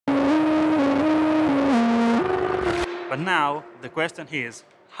But now the question is,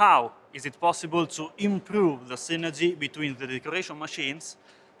 how is it possible to improve the synergy between the decoration machines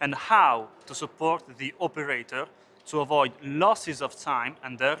and how to support the operator to avoid losses of time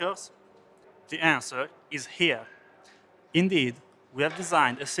and errors? The answer is here. Indeed, we have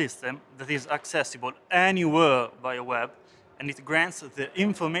designed a system that is accessible anywhere via web, and it grants the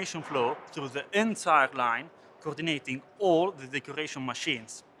information flow through the entire line, coordinating all the decoration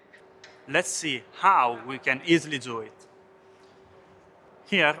machines. Let's see how we can easily do it.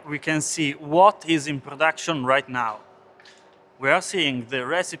 Here we can see what is in production right now. We are seeing the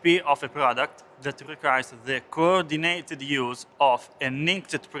recipe of a product that requires the coordinated use of an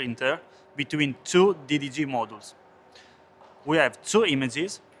inkjet printer between two DDG modules. We have two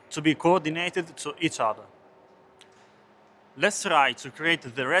images to be coordinated to each other. Let's try to create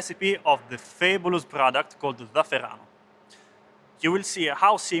the recipe of the fabulous product called the Ferrano. You will see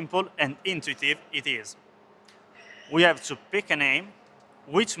how simple and intuitive it is. We have to pick a name,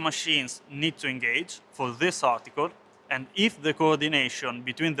 which machines need to engage for this article, and if the coordination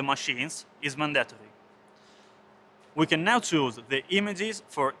between the machines is mandatory. We can now choose the images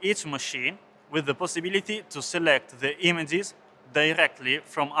for each machine with the possibility to select the images directly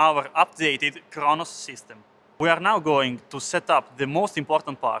from our updated Kronos system. We are now going to set up the most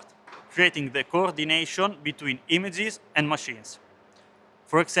important part, creating the coordination between images and machines.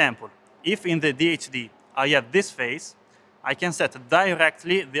 For example, if in the DHD I have this face, I can set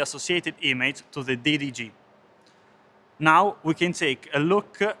directly the associated image to the DDG. Now we can take a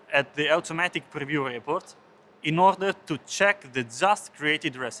look at the automatic preview report in order to check the just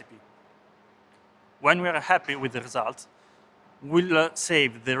created recipe. When we are happy with the result, we'll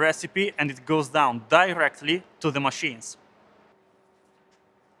save the recipe and it goes down directly to the machines.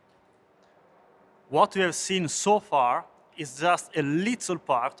 What we have seen so far is just a little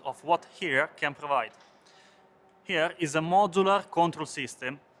part of what here can provide. Here is a modular control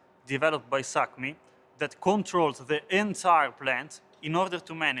system developed by SACMI that controls the entire plant in order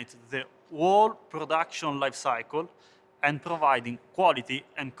to manage the whole production life cycle and providing quality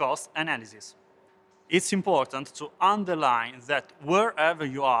and cost analysis. It's important to underline that wherever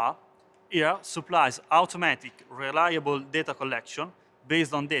you are, here supplies automatic, reliable data collection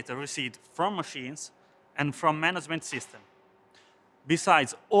based on data received from machines and from management system.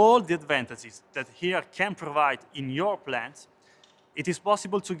 Besides all the advantages that here can provide in your plant, it is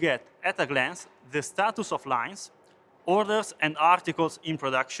possible to get at a glance the status of lines, orders and articles in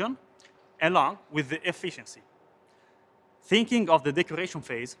production, along with the efficiency. Thinking of the decoration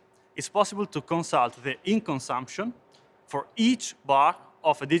phase, it's possible to consult the ink consumption for each bar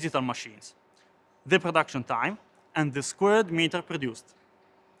of a digital machines, the production time, and the squared meter produced.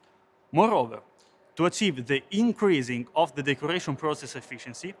 Moreover, to achieve the increasing of the decoration process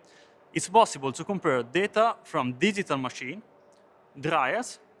efficiency, it's possible to compare data from digital machine,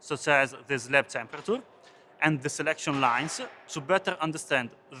 dryers, such as the slab temperature, and the selection lines to better understand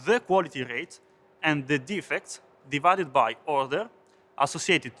the quality rate and the defects divided by order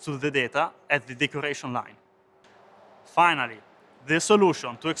associated to the data at the decoration line. Finally, the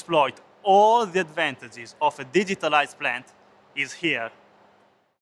solution to exploit all the advantages of a digitalized plant is here.